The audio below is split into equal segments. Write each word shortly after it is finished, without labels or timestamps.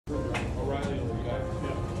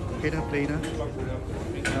okay na, play na.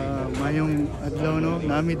 Mayong adlaw no,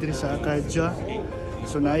 nami diri sa ACADIA.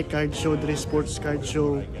 So naay card show diri, sports card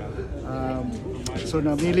show. So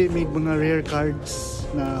namili may mga rare cards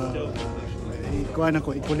na ikuan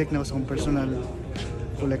ako, i-collect na ako sa akong personal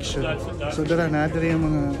collection. So dara na diri ang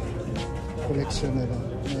mga collection na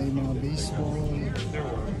may mga baseball.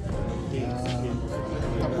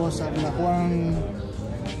 Tapos ang nakuang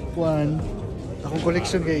akong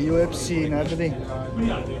collection kay UFC na diri.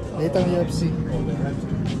 Dito ang UFC.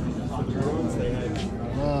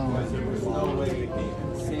 Wow.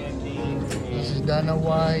 This is Dana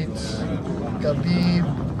White, Khabib.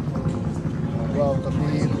 Wow,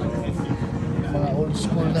 Khabib. Mga old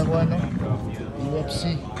school na ko ano.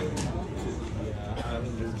 UFC.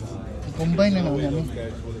 I-combine na naman.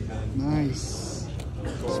 Nice.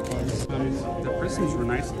 The prisms were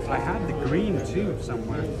nice. I had the green too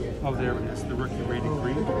somewhere. Oh, there it is. The rookie rated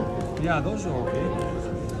green. Yeah, those are okay.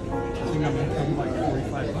 I think I'm paying like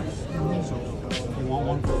 $45. So if you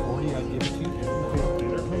want one for 40, I'll give it to you.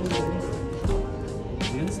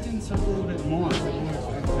 The instants are a little bit more.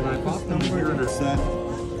 And I bought them here in a set.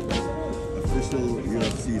 Official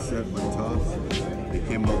UFC set by Tops. They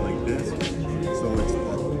came out like this. So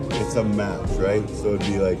it's a match, right? So it'd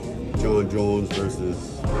be like John Jones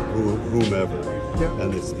versus whomever,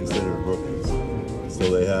 and it's considered rookies. So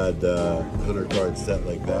they had 100 card set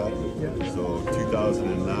like that. So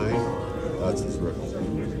 2009, that's his rookie.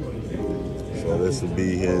 So this would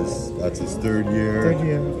be that's his third year.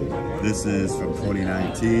 This is from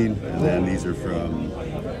 2019, and then these are from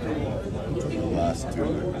the last 2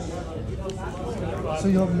 years. So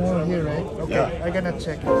you have more here, right? Okay, yeah. I'm gonna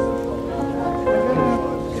check it.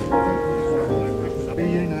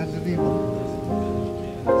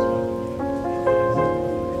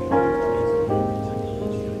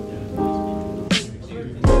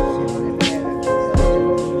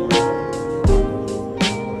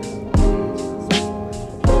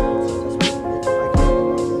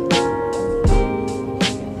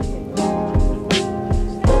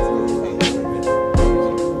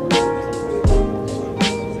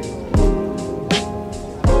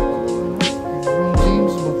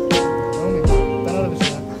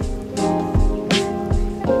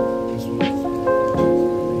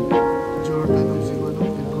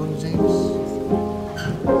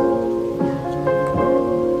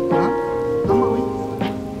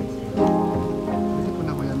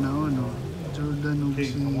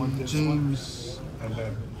 James. And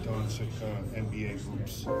then Doncic NBA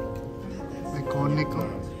hoops. Iconic ko.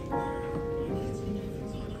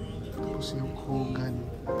 Tapos yung Hogan.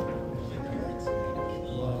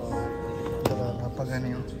 Wow.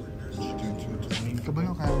 Napagano yun.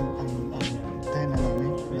 Kabalo ka ang 10 na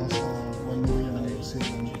namin. Nasa 1 million na yun sila.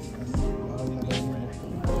 Mahal na daw yun.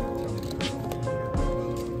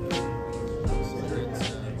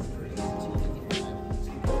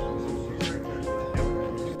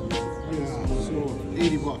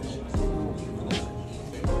 $80.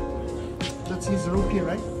 That's his rookie,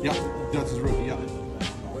 right? Yeah, that's his rookie, yeah.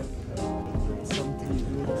 Something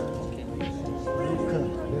good. Luka.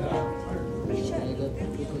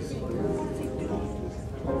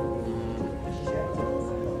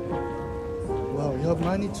 Wow, you have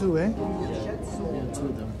money too, eh? Yeah, 2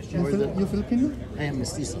 of them. You Filipino? I am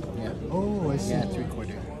mestizo, yeah. Oh, I see. Yeah,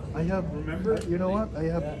 3/4. I have, you know what?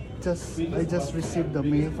 I just received the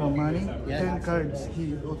mail from Manny. Yeah. 10 cards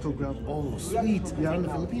he autographed. Oh, sweet. Yeah. From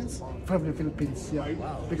the Philippines? From the Philippines, yeah.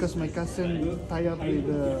 Wow. Because my cousin tied up with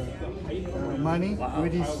Manny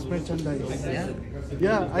with his merchandise. Yeah.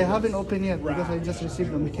 Yeah, I haven't opened yet because I just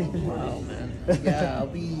received the mail. Wow, man. Yeah,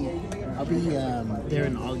 I'll be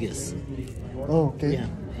there in August. Oh, okay.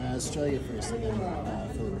 Yeah, Australia first, and then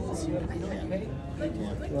Philippines. Yeah.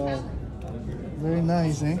 Wow. Very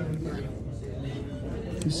nice, eh?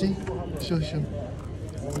 You see? Show.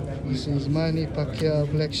 This is Manny Pacquiao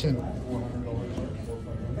collection.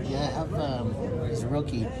 Yeah, I have his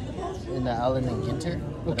rookie in the Allen and Ginter.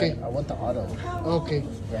 Okay. I want the auto. Okay.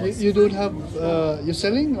 Yes. You don't have, you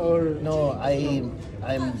selling or? No, I'm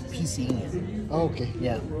PCing it. Oh, okay.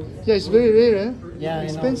 Yeah. Yeah, it's very rare, eh? Yeah, I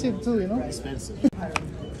know. Expensive too, you know? Expensive.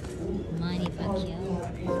 Manny Pacquiao.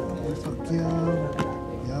 Pacquiao.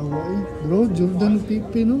 Yawa eh. Bro, Jordan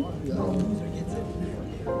Pippe, no? Yawa.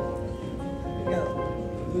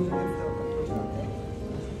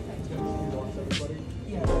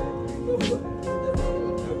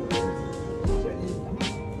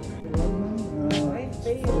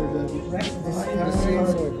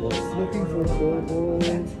 Looking for Bobo.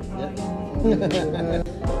 Yeah.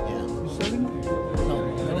 You selling? No,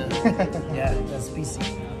 yeah, that's PC.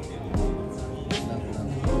 No.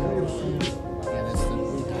 Yeah, that's the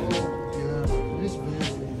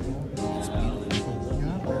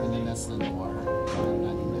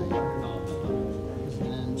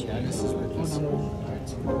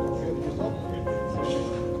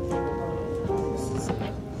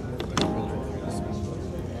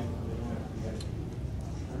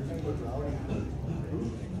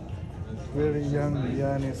young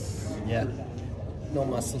Giannis. Yeah. No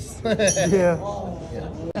muscles. Yeah.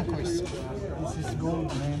 Of course. This is gold,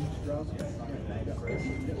 man.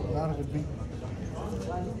 A lot of it big.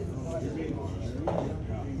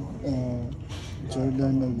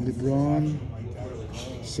 Jordan and LeBron.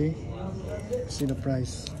 See the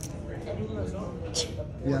price.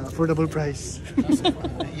 Yeah, affordable price.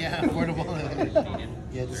 Yeah, affordable.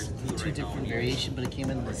 Yeah, this is two different variations, but it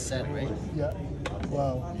came in the set, right? Yeah.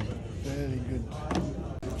 Wow. Very good.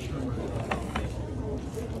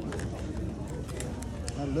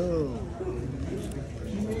 Hello.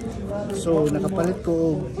 So, nakapalit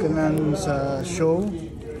ko kanang sa show.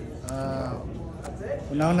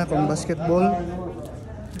 Unaw na kong basketball.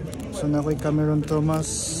 So, na ko'y Cameron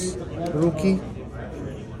Thomas, rookie.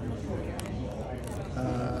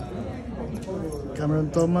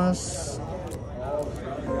 Cameron Thomas,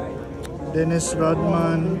 Dennis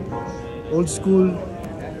Rodman, old school,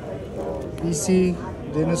 PC,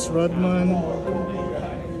 Dennis Rodman,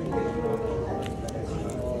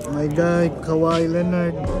 my guy Kawhi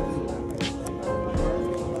Leonard,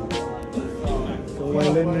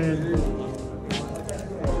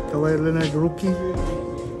 rookie,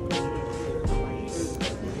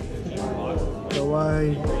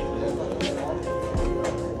 Kawhi,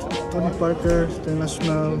 Tony Parker,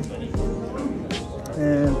 international,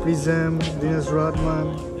 and Prism, Dennis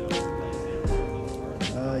Rodman,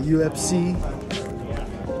 UFC.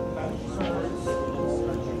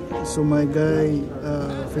 So my guy,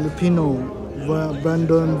 Filipino,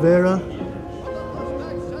 Brandon Vera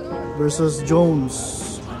versus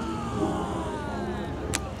Jones.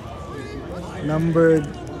 Numbered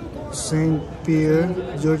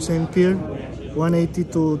George St. Pierre, 180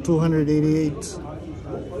 to 288.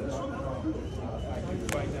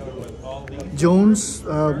 Jones,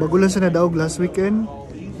 bago lang siya nadaog last weekend.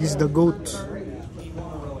 He's the GOAT.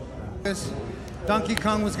 Donkey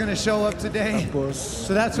Kong was going to show up today. Tapos,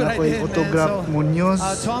 So that's what I nakoy did, man. Autograph So, Munoz.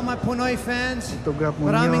 to all my Pinoy fans, Autograph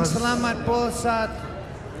maraming Munoz. salamat po sa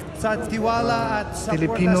tiwala at sa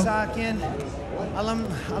Filipino. suporta sa akin.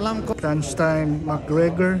 Alam ko. Tanstein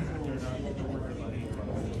McGregor.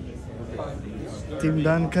 Tim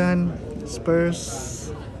Duncan,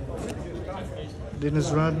 Spurs.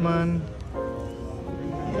 Dennis Rodman.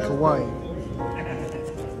 Kawhi.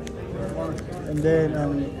 And then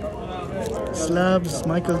Slabs,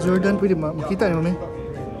 Michael Jordan. Pwede makita nyo ni.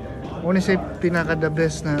 Ano siya pinaka-the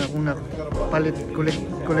best na kung napalit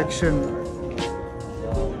collection.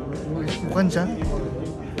 Bukan siya?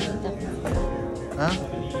 Ha?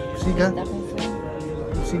 Siga?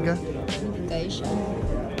 Siga? Kaya siya.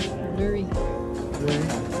 Blurry. Yeah.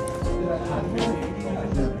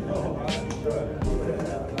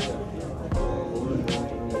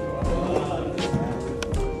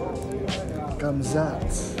 Kamzat.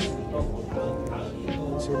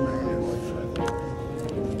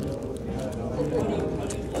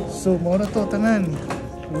 So, muna to, tanan.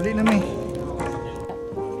 Muli na may.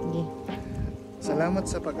 Salamat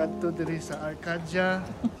sa pag-adto diri sa ACADIA.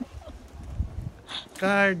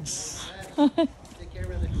 Cards.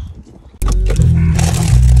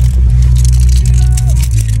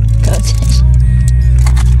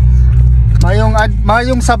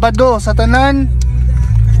 Mayong Sabado sa tanan.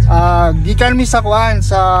 Gikan mi sa kuan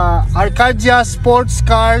sa ACADIA Sports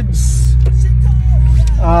Cards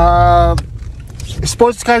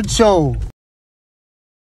Sports Card Show.